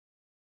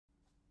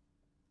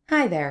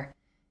Hi there,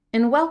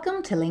 and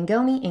welcome to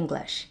Lingoni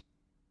English.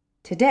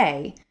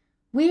 Today,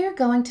 we're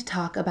going to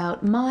talk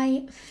about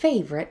my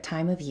favorite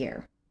time of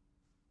year,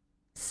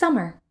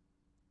 summer.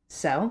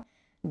 So,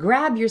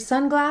 grab your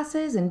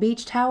sunglasses and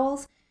beach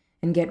towels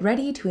and get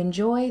ready to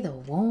enjoy the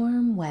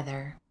warm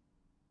weather.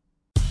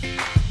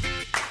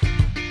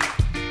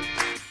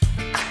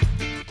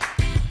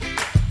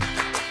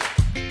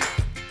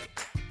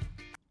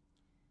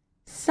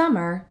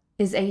 Summer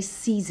is a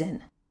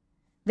season.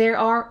 There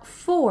are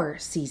 4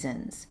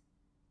 seasons: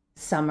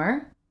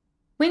 summer,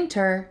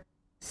 winter,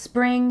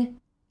 spring,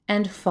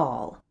 and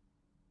fall.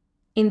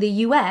 In the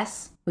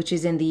US, which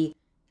is in the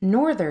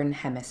northern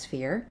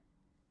hemisphere,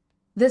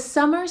 the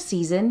summer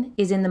season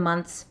is in the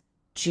months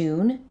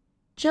June,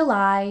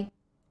 July,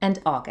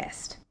 and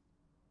August.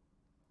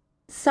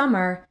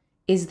 Summer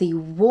is the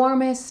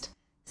warmest,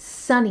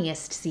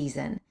 sunniest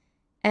season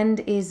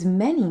and is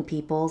many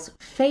people's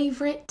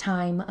favorite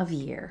time of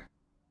year.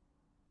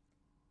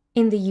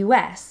 In the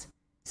US,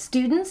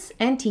 students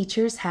and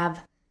teachers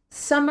have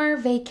summer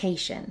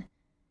vacation,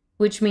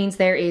 which means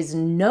there is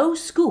no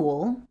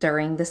school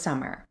during the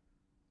summer.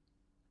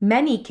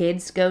 Many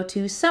kids go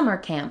to summer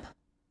camp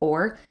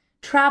or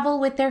travel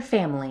with their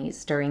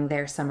families during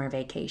their summer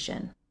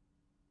vacation.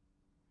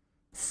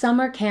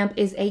 Summer camp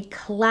is a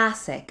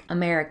classic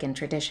American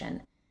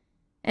tradition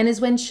and is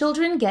when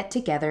children get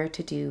together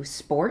to do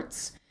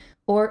sports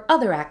or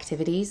other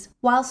activities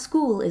while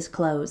school is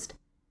closed.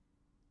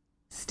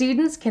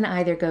 Students can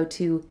either go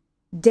to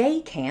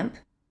day camp,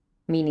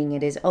 meaning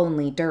it is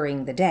only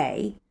during the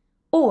day,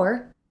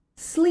 or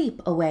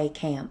sleep-away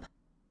camp.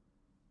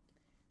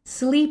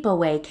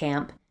 Sleep-away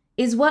camp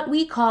is what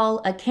we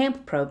call a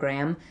camp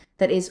program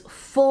that is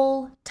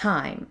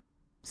full-time.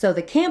 So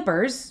the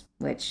campers,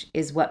 which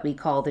is what we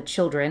call the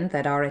children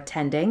that are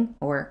attending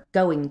or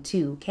going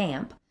to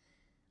camp,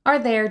 are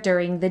there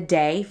during the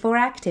day for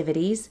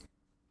activities,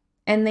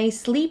 and they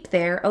sleep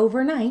there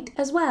overnight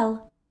as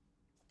well.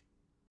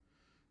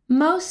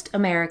 Most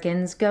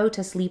Americans go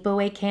to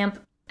sleepaway camp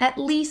at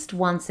least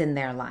once in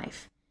their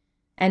life,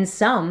 and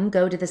some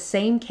go to the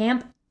same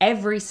camp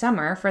every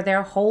summer for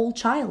their whole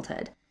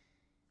childhood.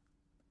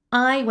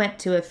 I went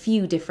to a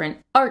few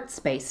different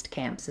arts-based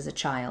camps as a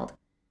child.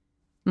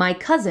 My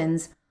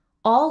cousins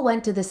all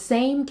went to the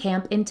same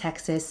camp in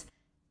Texas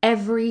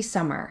every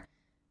summer,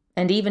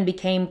 and even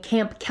became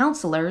camp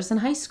counselors in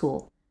high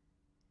school.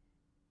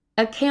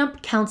 A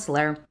camp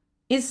counselor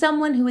is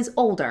someone who is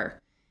older,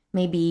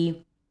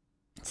 maybe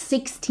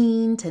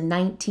 16 to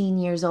 19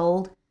 years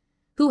old,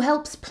 who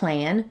helps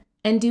plan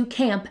and do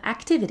camp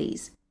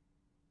activities.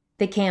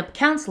 The camp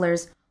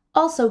counselors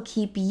also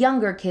keep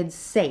younger kids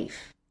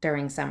safe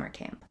during summer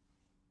camp.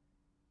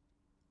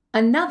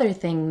 Another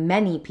thing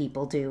many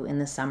people do in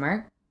the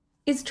summer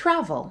is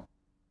travel.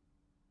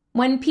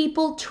 When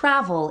people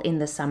travel in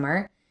the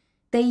summer,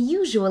 they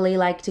usually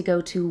like to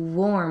go to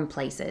warm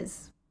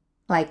places,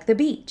 like the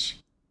beach.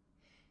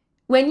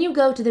 When you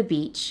go to the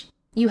beach,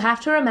 you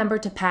have to remember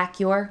to pack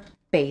your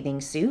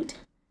bathing suit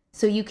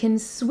so you can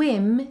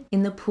swim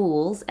in the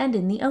pools and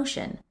in the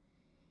ocean.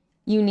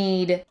 You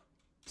need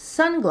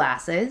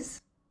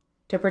sunglasses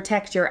to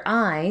protect your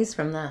eyes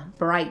from the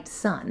bright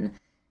sun,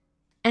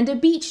 and a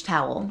beach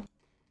towel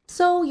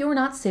so you're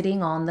not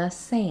sitting on the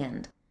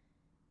sand.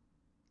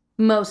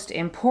 Most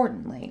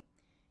importantly,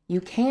 you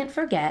can't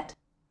forget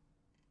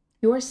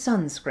your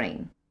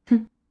sunscreen.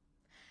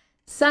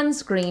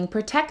 Sunscreen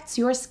protects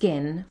your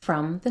skin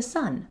from the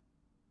sun.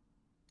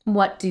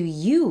 What do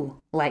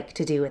you like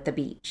to do at the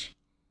beach?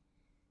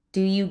 Do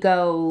you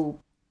go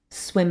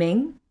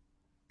swimming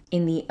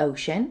in the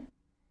ocean?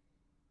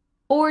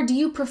 Or do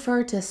you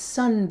prefer to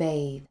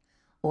sunbathe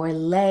or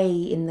lay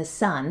in the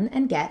sun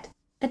and get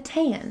a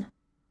tan?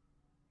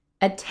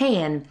 A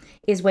tan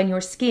is when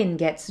your skin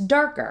gets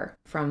darker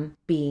from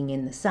being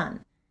in the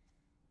sun.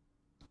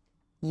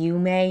 You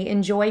may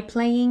enjoy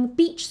playing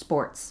beach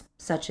sports,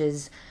 such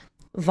as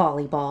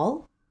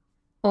volleyball,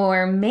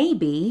 or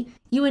maybe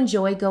you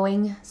enjoy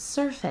going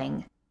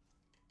surfing.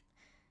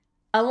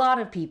 A lot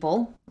of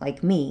people,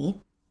 like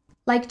me,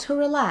 like to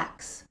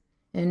relax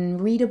and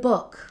read a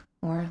book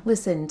or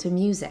listen to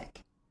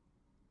music.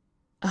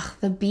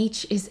 The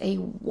beach is a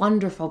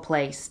wonderful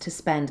place to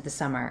spend the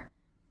summer.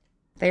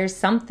 There's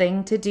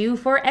something to do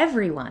for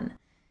everyone.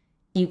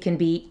 You can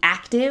be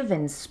active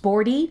and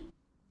sporty,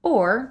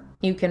 or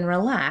you can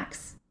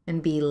relax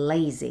and be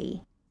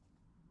lazy.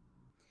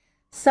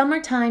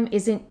 Summertime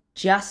isn't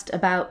just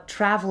about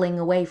traveling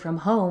away from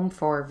home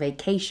for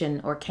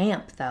vacation or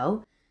camp,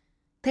 though.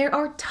 There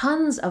are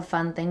tons of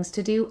fun things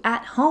to do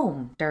at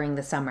home during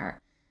the summer,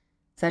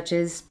 such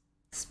as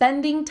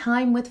spending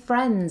time with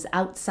friends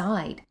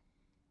outside.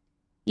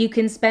 You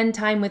can spend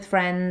time with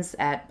friends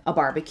at a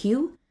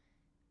barbecue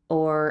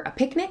or a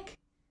picnic.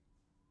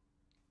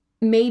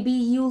 Maybe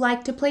you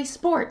like to play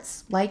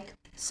sports like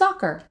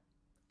soccer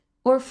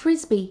or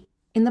frisbee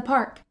in the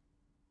park.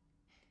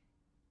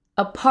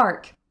 A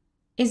park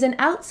is an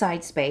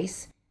outside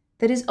space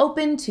that is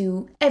open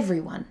to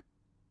everyone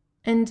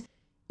and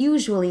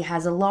usually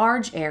has a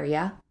large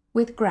area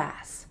with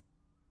grass.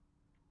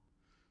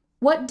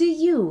 What do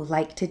you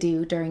like to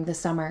do during the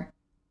summer?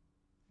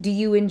 Do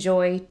you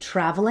enjoy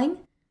traveling?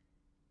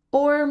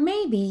 Or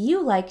maybe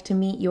you like to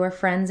meet your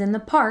friends in the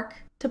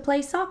park to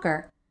play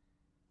soccer.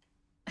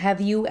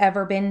 Have you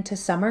ever been to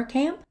summer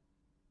camp?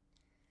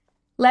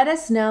 Let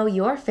us know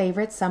your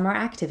favorite summer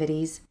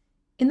activities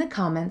in the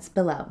comments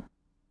below.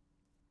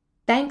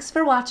 Thanks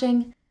for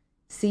watching.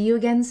 See you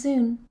again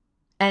soon.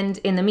 And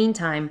in the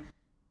meantime,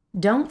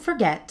 don't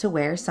forget to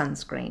wear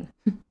sunscreen.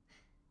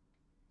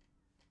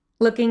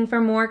 Looking for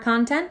more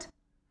content?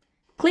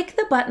 Click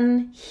the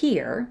button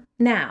here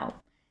now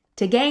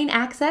to gain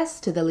access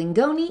to the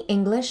Lingoni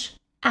English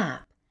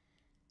app.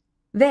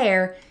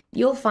 There,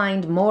 you'll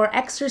find more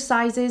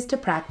exercises to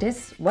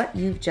practice what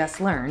you've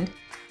just learned,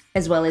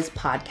 as well as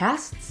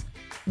podcasts,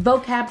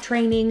 vocab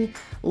training,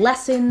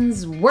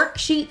 lessons,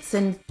 worksheets,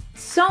 and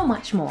so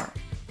much more.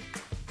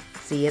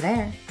 See you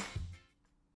there.